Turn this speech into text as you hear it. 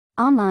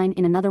Online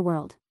in Another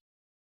World.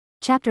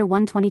 Chapter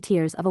 120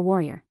 Tears of a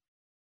Warrior.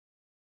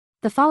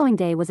 The following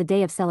day was a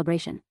day of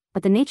celebration,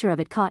 but the nature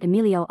of it caught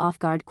Emilio off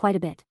guard quite a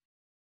bit.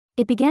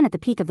 It began at the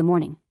peak of the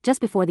morning,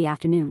 just before the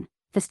afternoon.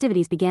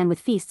 Festivities began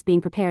with feasts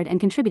being prepared and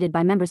contributed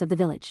by members of the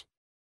village.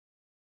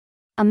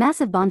 A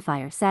massive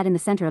bonfire sat in the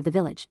center of the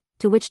village,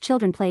 to which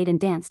children played and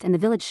danced, and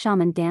the village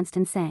shaman danced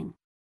and sang.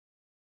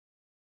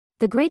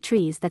 The great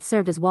trees that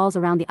served as walls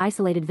around the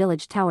isolated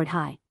village towered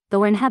high, though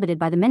were inhabited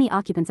by the many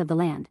occupants of the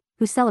land,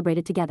 who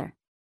celebrated together.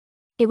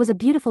 It was a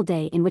beautiful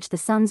day in which the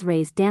sun's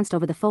rays danced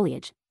over the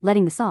foliage,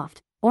 letting the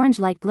soft, orange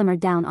light glimmer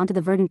down onto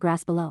the verdant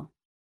grass below.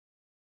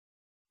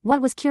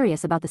 What was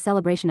curious about the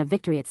celebration of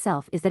victory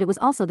itself is that it was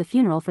also the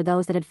funeral for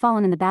those that had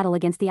fallen in the battle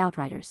against the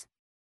Outriders.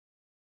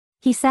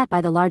 He sat by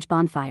the large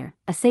bonfire,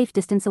 a safe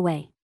distance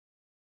away.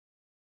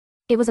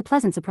 It was a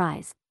pleasant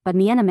surprise, but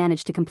Miena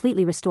managed to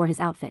completely restore his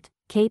outfit,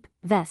 cape,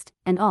 vest,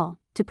 and all,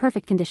 to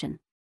perfect condition.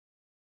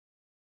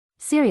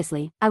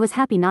 Seriously, I was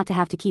happy not to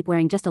have to keep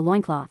wearing just a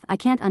loincloth. I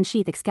can't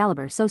unsheath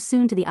Excalibur so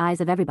soon to the eyes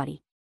of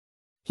everybody,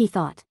 he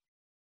thought.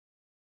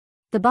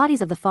 The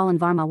bodies of the fallen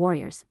Varma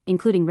warriors,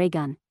 including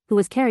Raygun, who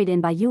was carried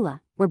in by Eula,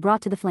 were brought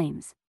to the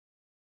flames.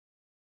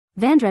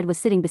 Vandred was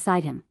sitting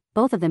beside him,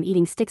 both of them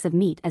eating sticks of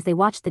meat as they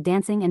watched the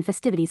dancing and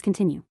festivities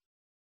continue.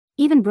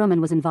 Even Bruman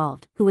was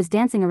involved, who was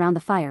dancing around the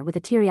fire with a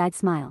teary-eyed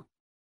smile.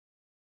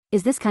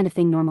 Is this kind of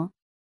thing normal?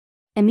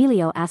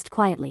 Emilio asked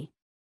quietly.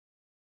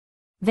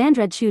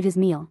 Vandred chewed his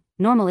meal.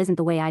 Normal isn't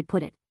the way I'd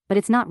put it, but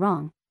it's not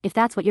wrong, if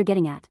that's what you're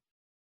getting at.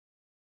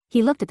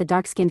 He looked at the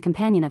dark-skinned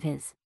companion of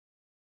his.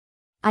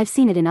 I've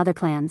seen it in other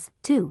clans,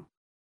 too.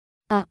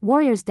 A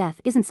warrior's death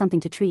isn't something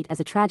to treat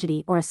as a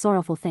tragedy or a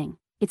sorrowful thing.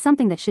 It's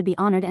something that should be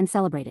honored and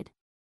celebrated.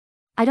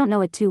 I don't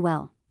know it too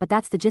well, but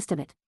that's the gist of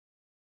it.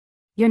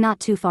 You're not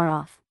too far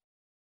off.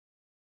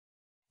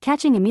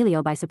 Catching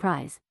Emilio by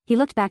surprise, he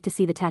looked back to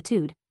see the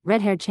tattooed,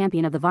 red-haired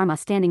champion of the Varma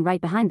standing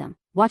right behind them,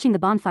 watching the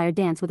bonfire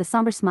dance with a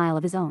somber smile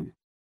of his own.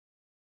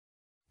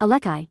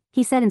 Alekai,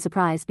 he said in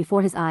surprise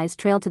before his eyes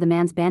trailed to the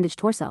man's bandaged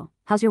torso,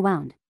 how's your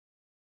wound?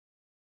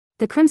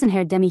 The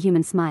crimson-haired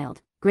demi-human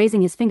smiled,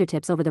 grazing his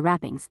fingertips over the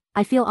wrappings.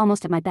 I feel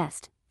almost at my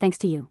best, thanks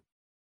to you.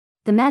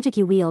 The magic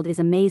you wield is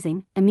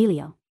amazing,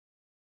 Emilio.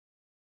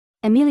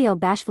 Emilio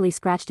bashfully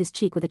scratched his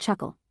cheek with a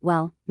chuckle.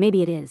 Well,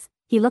 maybe it is.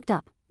 He looked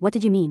up. What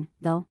did you mean,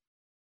 though?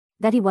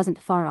 That he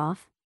wasn't far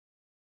off?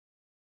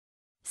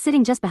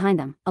 Sitting just behind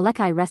them,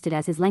 Alekai rested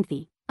as his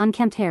lengthy,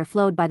 unkempt hair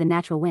flowed by the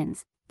natural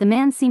winds. The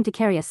man seemed to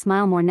carry a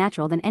smile more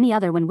natural than any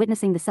other when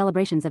witnessing the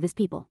celebrations of his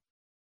people.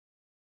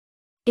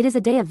 It is a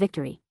day of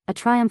victory, a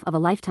triumph of a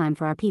lifetime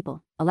for our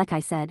people,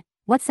 Alekai said.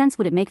 What sense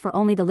would it make for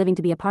only the living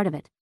to be a part of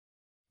it?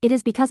 It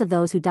is because of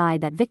those who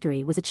died that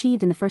victory was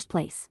achieved in the first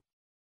place.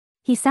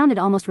 He sounded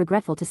almost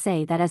regretful to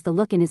say that as the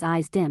look in his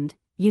eyes dimmed.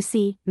 You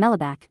see,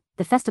 Melibak,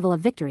 the festival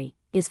of victory,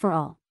 is for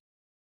all.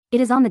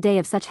 It is on the day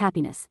of such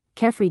happiness,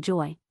 carefree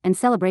joy, and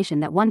celebration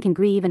that one can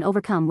grieve and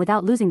overcome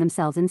without losing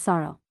themselves in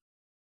sorrow.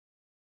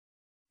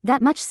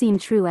 That much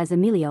seemed true as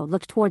Emilio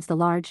looked towards the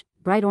large,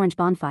 bright orange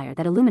bonfire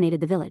that illuminated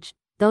the village.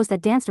 Those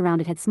that danced around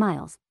it had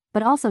smiles,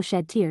 but also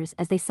shed tears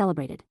as they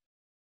celebrated.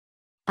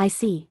 I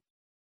see.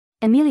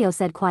 Emilio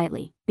said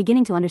quietly,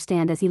 beginning to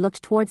understand as he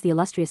looked towards the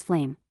illustrious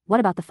flame.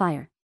 What about the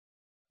fire?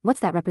 What's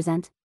that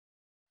represent?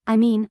 I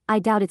mean, I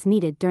doubt it's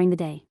needed during the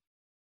day.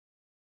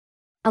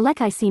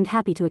 Alekai seemed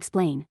happy to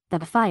explain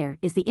that the fire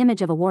is the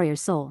image of a warrior's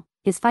soul,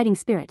 his fighting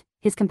spirit,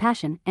 his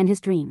compassion, and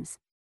his dreams.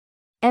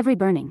 Every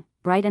burning,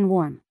 bright and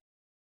warm.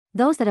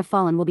 Those that have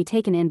fallen will be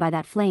taken in by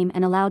that flame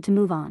and allowed to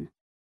move on.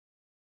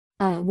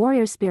 A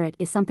warrior's spirit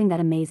is something that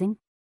amazing?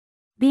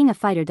 Being a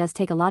fighter does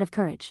take a lot of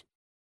courage.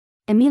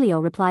 Emilio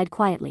replied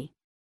quietly.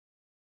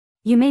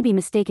 You may be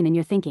mistaken in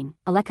your thinking,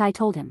 Alekai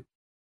told him.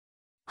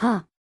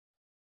 Huh?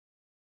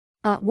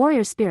 A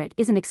warrior's spirit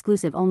isn't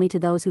exclusive only to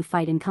those who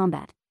fight in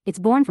combat. It's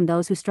born from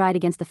those who stride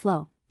against the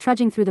flow,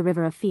 trudging through the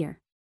river of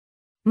fear.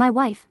 My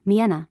wife,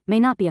 Miena,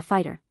 may not be a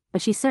fighter,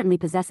 but she certainly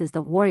possesses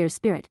the warrior's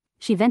spirit.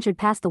 She ventured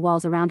past the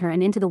walls around her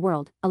and into the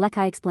world,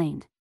 Alekai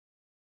explained.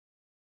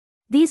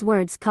 These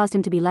words caused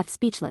him to be left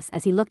speechless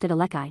as he looked at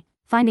Alekai,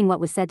 finding what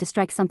was said to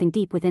strike something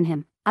deep within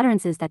him,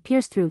 utterances that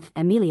pierced through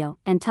Emilio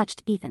and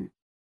touched Ethan.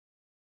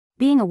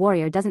 Being a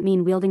warrior doesn't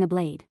mean wielding a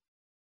blade.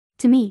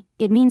 To me,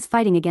 it means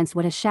fighting against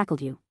what has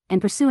shackled you, and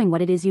pursuing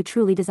what it is you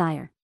truly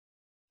desire.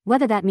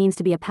 Whether that means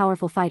to be a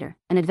powerful fighter,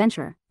 an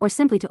adventurer, or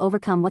simply to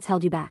overcome what's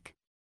held you back.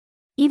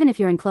 Even if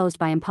you're enclosed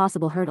by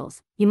impossible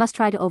hurdles, you must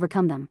try to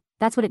overcome them.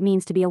 That's what it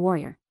means to be a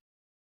warrior.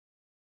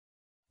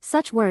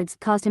 Such words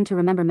caused him to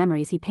remember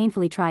memories he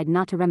painfully tried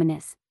not to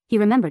reminisce. He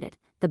remembered it,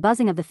 the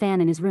buzzing of the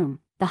fan in his room,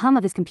 the hum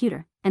of his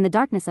computer, and the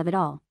darkness of it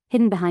all,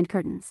 hidden behind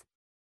curtains.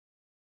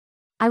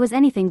 I was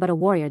anything but a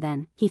warrior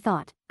then, he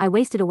thought. I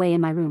wasted away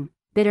in my room,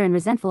 bitter and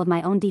resentful of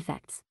my own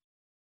defects.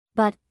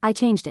 But I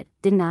changed it,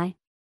 didn't I?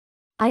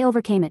 I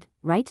overcame it,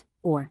 right?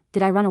 Or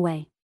did I run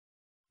away?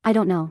 I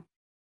don't know.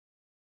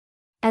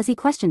 As he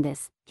questioned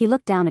this, he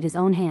looked down at his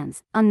own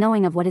hands,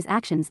 unknowing of what his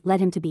actions led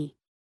him to be.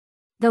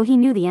 Though he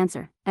knew the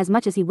answer, as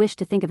much as he wished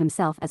to think of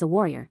himself as a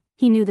warrior,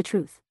 he knew the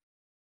truth.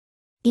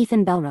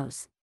 Ethan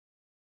Belrose.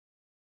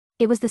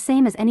 It was the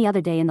same as any other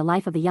day in the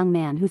life of the young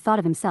man who thought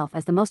of himself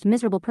as the most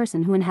miserable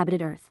person who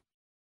inhabited Earth.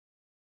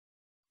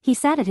 He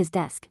sat at his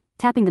desk,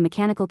 tapping the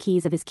mechanical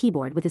keys of his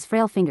keyboard with his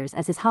frail fingers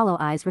as his hollow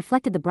eyes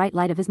reflected the bright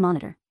light of his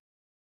monitor.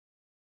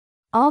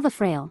 All the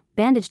frail,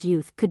 bandaged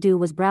youth could do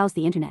was browse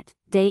the internet,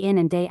 day in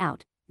and day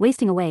out,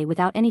 wasting away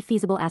without any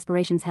feasible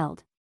aspirations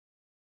held.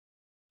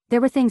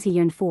 There were things he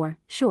yearned for,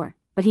 sure,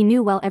 but he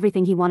knew well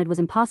everything he wanted was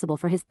impossible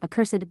for his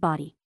accursed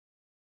body.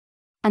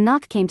 A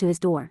knock came to his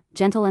door,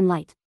 gentle and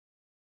light.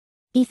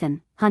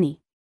 "Ethan,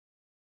 honey."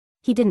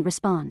 He didn't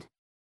respond.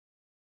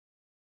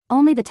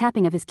 Only the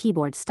tapping of his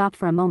keyboard stopped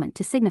for a moment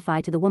to signify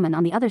to the woman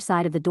on the other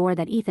side of the door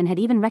that Ethan had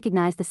even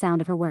recognized the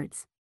sound of her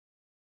words.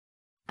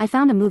 "I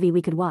found a movie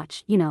we could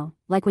watch, you know,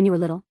 like when you were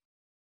little.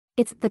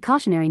 It's The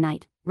Cautionary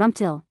Knight,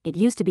 Rumptil, it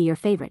used to be your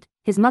favorite,"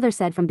 his mother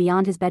said from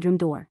beyond his bedroom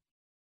door.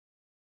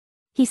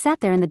 He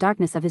sat there in the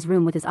darkness of his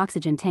room with his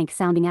oxygen tank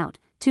sounding out,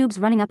 tubes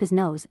running up his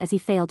nose as he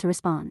failed to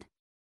respond.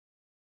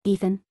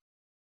 "Ethan?"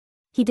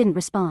 He didn't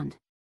respond.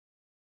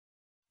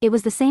 It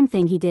was the same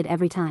thing he did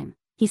every time.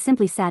 He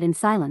simply sat in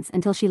silence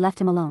until she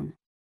left him alone.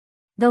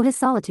 Though his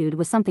solitude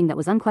was something that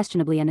was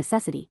unquestionably a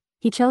necessity,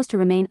 he chose to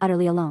remain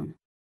utterly alone.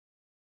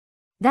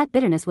 That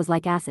bitterness was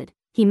like acid.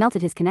 He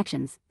melted his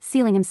connections,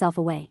 sealing himself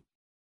away.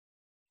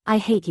 "I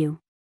hate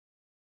you."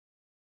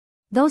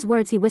 Those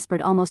words he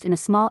whispered almost in a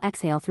small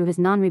exhale through his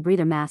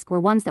non-rebreather mask were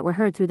ones that were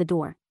heard through the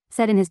door,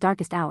 said in his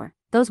darkest hour.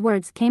 Those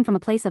words came from a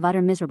place of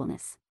utter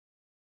miserableness.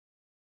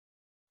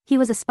 He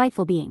was a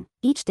spiteful being.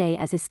 Each day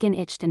as his skin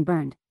itched and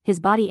burned, his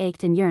body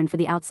ached and yearned for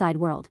the outside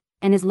world,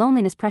 and his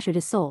loneliness pressured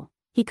his soul,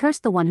 he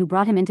cursed the one who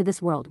brought him into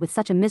this world with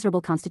such a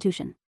miserable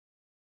constitution.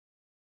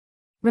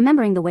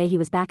 Remembering the way he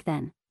was back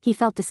then, he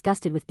felt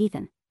disgusted with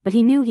Ethan, but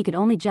he knew he could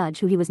only judge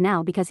who he was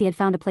now because he had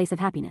found a place of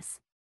happiness.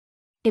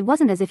 It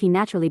wasn't as if he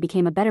naturally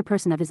became a better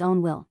person of his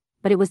own will,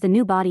 but it was the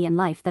new body and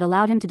life that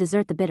allowed him to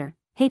desert the bitter,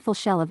 hateful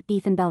shell of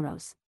Ethan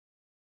Belrose.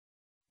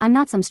 "I'm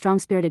not some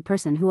strong-spirited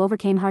person who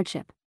overcame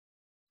hardship.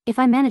 If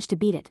I managed to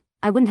beat it,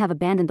 I wouldn't have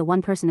abandoned the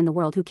one person in the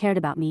world who cared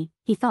about me,"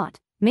 he thought.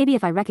 "Maybe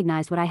if I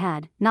recognized what I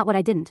had, not what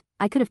I didn't,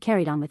 I could have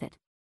carried on with it.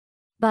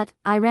 But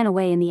I ran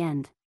away in the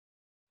end.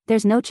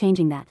 There's no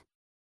changing that."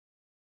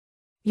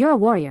 "You're a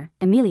warrior,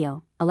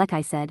 Emilio,"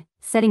 Alekai said,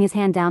 setting his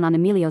hand down on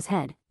Emilio's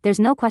head. "There's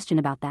no question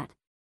about that."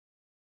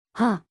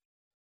 "Huh?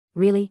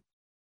 Really?"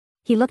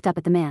 He looked up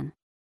at the man.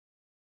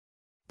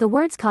 The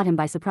words caught him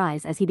by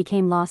surprise as he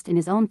became lost in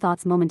his own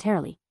thoughts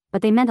momentarily,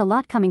 but they meant a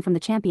lot coming from the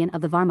champion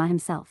of the Varma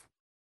himself.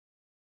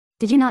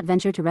 "Did you not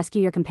venture to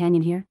rescue your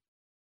companion here?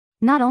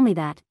 Not only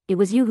that, it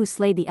was you who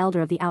slayed the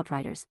Elder of the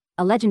Outriders,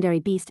 a legendary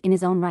beast in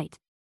his own right.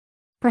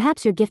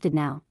 Perhaps you're gifted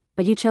now,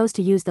 but you chose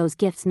to use those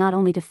gifts not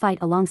only to fight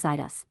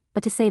alongside us,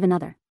 but to save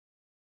another.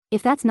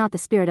 If that's not the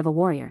spirit of a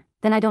warrior,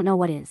 then I don't know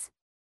what is."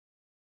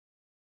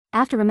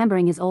 After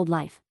remembering his old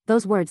life,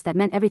 those words that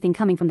meant everything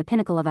coming from the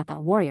pinnacle of a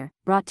warrior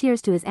brought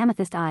tears to his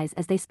amethyst eyes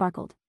as they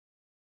sparkled.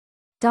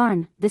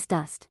 "Darn, this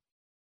dust,"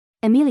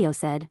 Emilio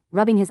said,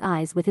 rubbing his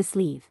eyes with his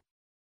sleeve.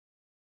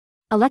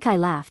 Alekai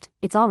laughed.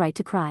 "It's all right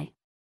to cry.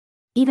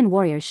 Even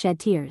warriors shed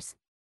tears."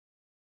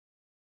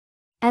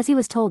 As he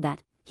was told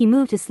that, he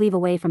moved his sleeve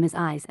away from his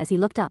eyes as he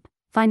looked up,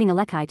 finding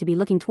Alekai to be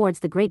looking towards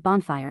the great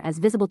bonfire as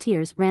visible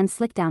tears ran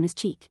slick down his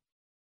cheek.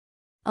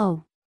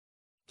 "Oh,"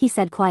 he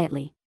said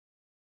quietly.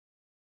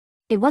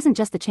 It wasn't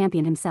just the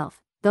champion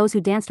himself. Those who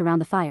danced around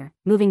the fire,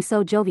 moving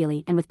so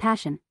jovially and with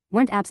passion,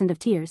 weren't absent of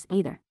tears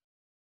either.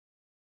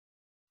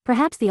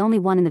 Perhaps the only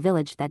one in the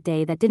village that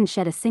day that didn't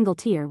shed a single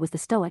tear was the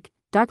stoic,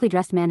 darkly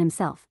dressed man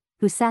himself,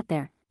 who sat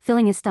there,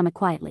 filling his stomach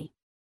quietly.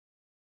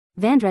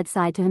 Vandred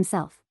sighed to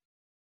himself.